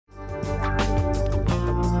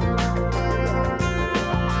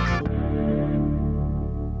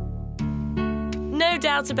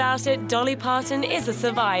doubt about it, Dolly Parton is a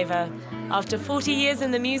survivor. After 40 years in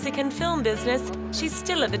the music and film business, she's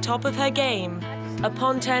still at the top of her game.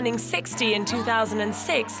 Upon turning 60 in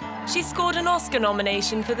 2006, she scored an Oscar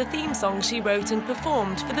nomination for the theme song she wrote and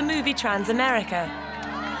performed for the movie Trans-America.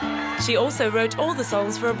 She also wrote all the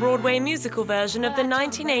songs for a Broadway musical version of the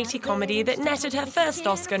 1980 comedy that netted her first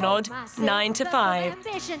Oscar nod, 9 to 5.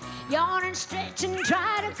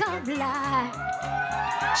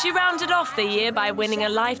 She rounded off the year by winning a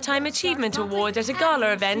Lifetime Achievement Award at a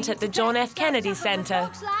gala event at the John F. Kennedy Center.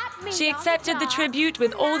 She accepted the tribute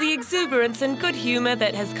with all the exuberance and good humor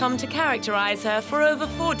that has come to characterize her for over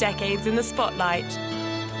 4 decades in the spotlight.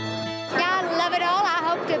 I love it all. I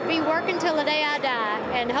hope to be working till the day I die,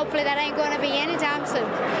 and hopefully that ain't going to be anytime soon.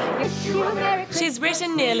 She's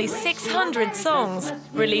written nearly 600 songs,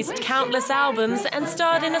 released countless albums, and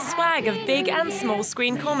starred in a swag of big and small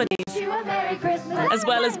screen comedies, as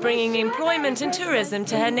well as bringing employment and tourism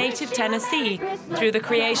to her native Tennessee through the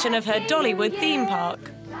creation of her Dollywood theme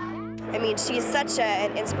park. I mean, she's such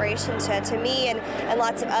an inspiration to me and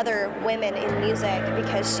lots of other women in music,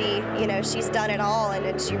 because she's done it all,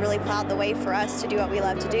 and she really plowed the way for us to do what we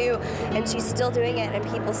love to do, and she's still doing it, and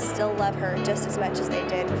people still love her just as much as they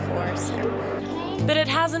did before. So. But it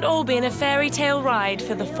hasn't all been a fairy tale ride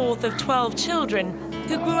for the fourth of 12 children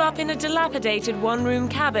who grew up in a dilapidated one-room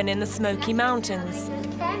cabin in the Smoky Mountains.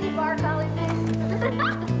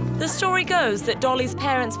 The story goes that Dolly's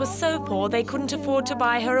parents were so poor they couldn't afford to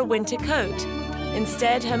buy her a winter coat.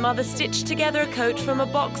 Instead, her mother stitched together a coat from a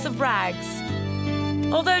box of rags.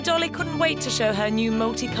 Although Dolly couldn't wait to show her new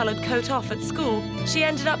multicolored coat off at school, she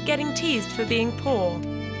ended up getting teased for being poor.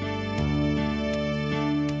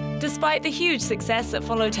 Despite the huge success that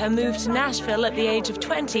followed her move to Nashville at the age of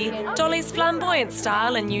 20, Dolly's flamboyant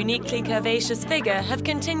style and uniquely curvaceous figure have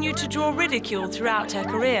continued to draw ridicule throughout her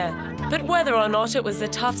career. But whether or not it was the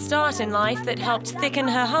tough start in life that helped thicken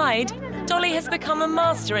her hide, Dolly has become a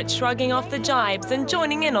master at shrugging off the jibes and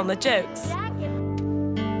joining in on the jokes.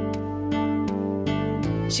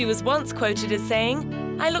 She was once quoted as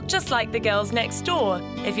saying, "I look just like the girls next door,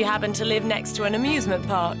 if you happen to live next to an amusement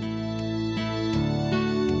park."